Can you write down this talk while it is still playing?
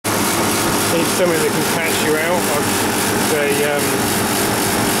something that can catch you out. It's a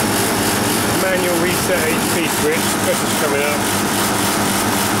manual reset HP switch. Pressure's coming up.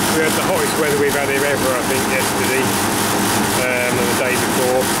 We had the hottest weather we've had here ever, I think, yesterday and the day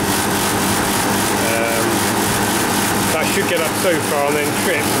before. That should get up so far and then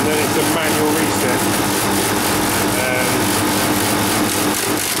trip, and then it's a manual reset.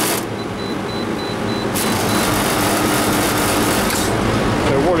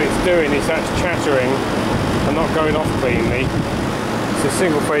 So what it's doing is that's chattering and not going off cleanly. It's a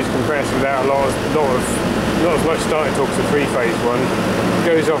single phase compressor without not as much starting torque as a three-phase one. It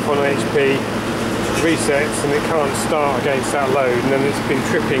goes off on HP, resets, and it can't start against that load, and then it's been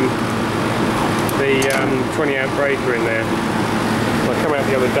tripping the 20 amp breaker in there. I come out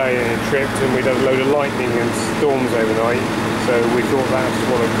the other day and it tripped, and we'd had a load of lightning and storms overnight, so we thought that's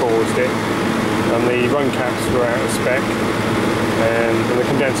what had caused it. And the run caps were out of spec, and the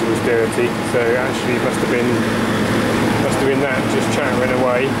condenser was dirty, so actually it must have been that just chattering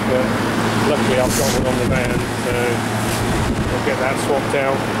away. But luckily I've got one on the van, so I'll get that swapped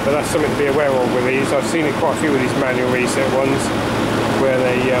out. But that's something to be aware of with these. I've seen it quite a few of these manual reset ones where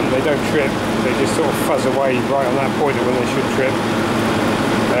they don't trip, they just sort of fuzz away right on that point when they should trip.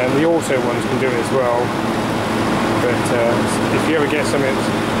 And the auto ones can do it as well. But if you ever get something,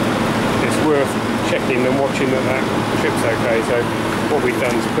 it's worth checking and watching that trips okay. So what we've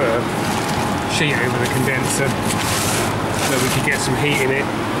done is put a sheet over the condenser so we could get some heat in it.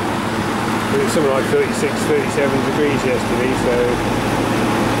 It was something like 36, 37 degrees yesterday, so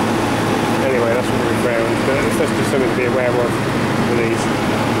anyway, that's what we found. But that's just something to be aware of with these.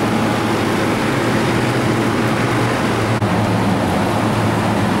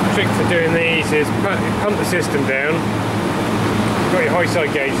 The trick for doing these is pump the system down. You've got your high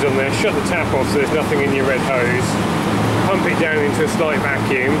side gauges on there, shut the tap off so there's nothing in your red hose, pump it down into a slight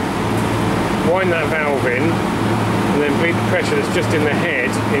vacuum, wind that valve in, and then bleed the pressure that's just in the head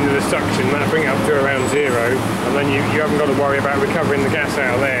into the suction. That'll bring it up to around 0, and then you haven't got to worry about recovering the gas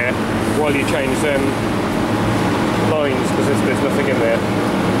out of there while you change them lines, because there's nothing in there.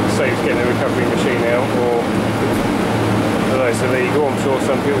 It saves getting a recovery machine out, or I don't know, it's illegal. I'm sure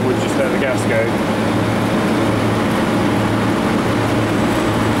some people would just let the gas go.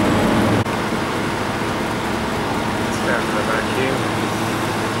 It's down to the vacuum.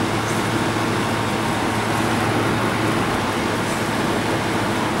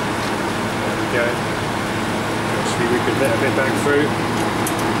 There we go. Actually, we could let a bit back through.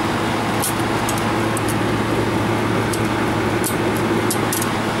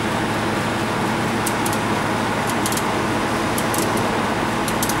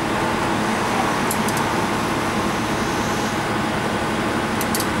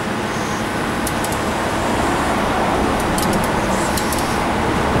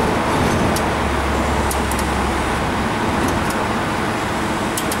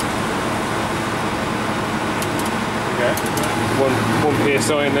 One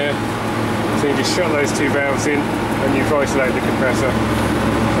PSI in there, so you just shut those two valves in and you've isolated the compressor,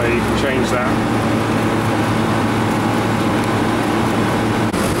 so you can change that.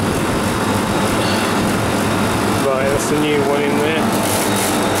 Right, that's the new one in there.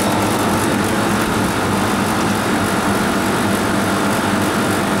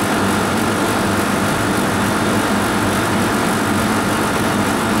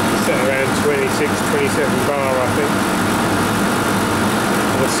 Set around 26, 27 bar, I think.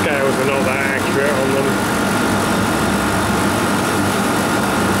 The scales are not that accurate on them.